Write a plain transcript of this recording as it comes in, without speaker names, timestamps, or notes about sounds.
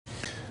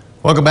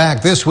Welcome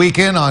back. This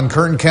weekend on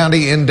Kern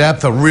County In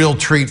Depth, a real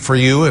treat for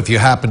you if you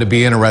happen to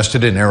be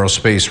interested in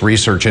aerospace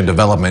research and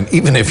development.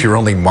 Even if you're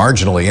only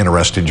marginally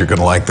interested, you're going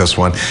to like this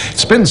one.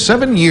 It's been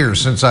 7 years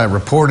since I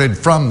reported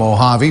from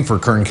Mojave for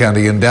Kern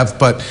County In Depth,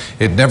 but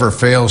it never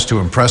fails to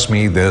impress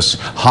me, this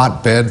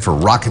hotbed for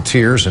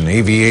rocketeers and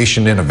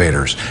aviation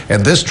innovators.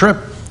 And this trip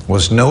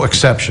was no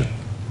exception.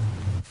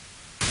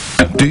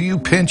 Do you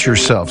pinch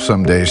yourself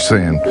some days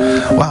saying,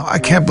 wow, I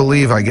can't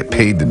believe I get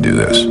paid to do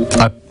this?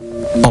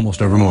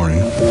 Almost every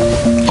morning.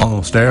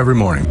 Almost every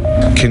morning.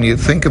 Can you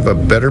think of a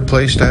better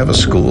place to have a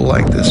school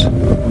like this?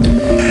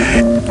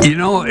 You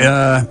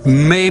know,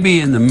 maybe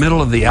in the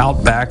middle of the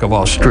outback of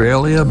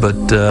Australia, but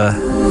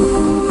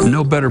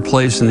no better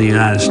place in the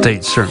United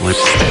States, certainly.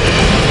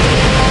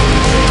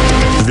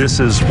 This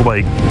is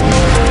like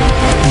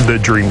the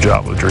dream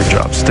job of dream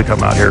jobs. To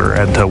come out here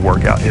and to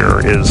work out here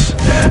is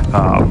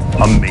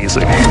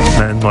amazing.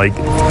 And like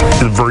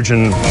the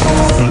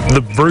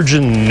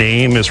Virgin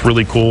name is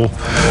really cool.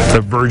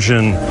 The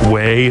Virgin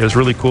way is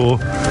really cool.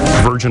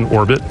 Virgin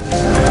Orbit.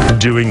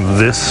 Doing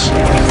this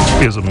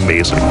is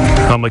amazing.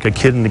 I'm like a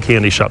kid in the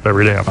candy shop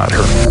every day I'm out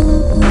here.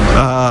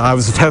 I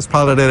was a test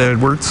pilot at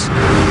Edwards.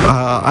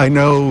 I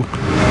know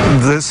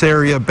this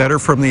area better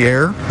from the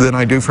air than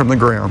I do from the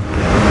ground.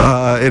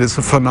 It is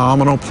a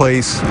phenomenal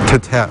place to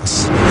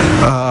test.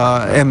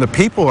 And the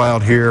people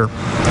out here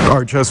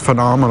are just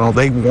phenomenal.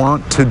 They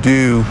want to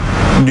do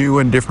new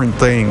and different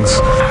things.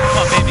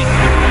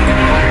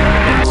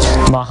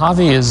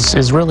 Mojave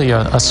is really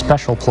a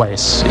special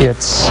place.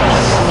 It's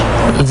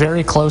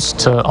very close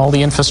to all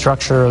the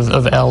infrastructure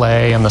of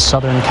LA and the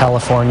Southern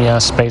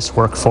California space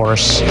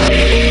workforce.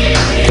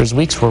 There's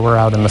weeks where we're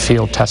out in the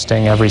field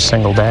testing every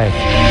single day.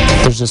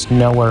 There's just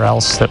nowhere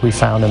else that we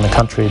found in the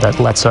country that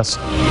lets us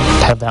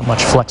have that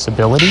much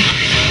flexibility.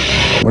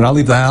 When I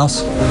leave the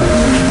house,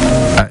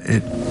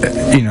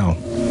 you know,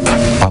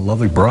 my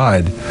lovely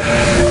bride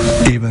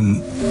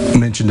even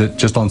mentioned it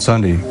just on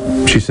Sunday.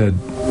 She said,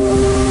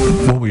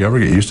 will we ever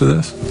get used to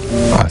this?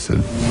 I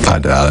said, I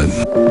doubt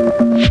it.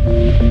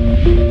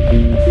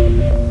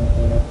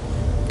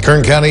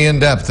 Kern County In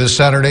Depth this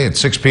Saturday at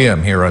 6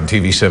 p.m. here on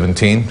TV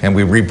 17, and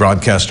we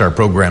rebroadcast our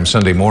program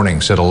Sunday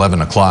mornings at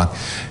 11 o'clock.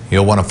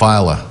 You'll want to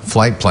file a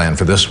flight plan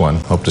for this one.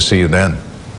 Hope to see you then.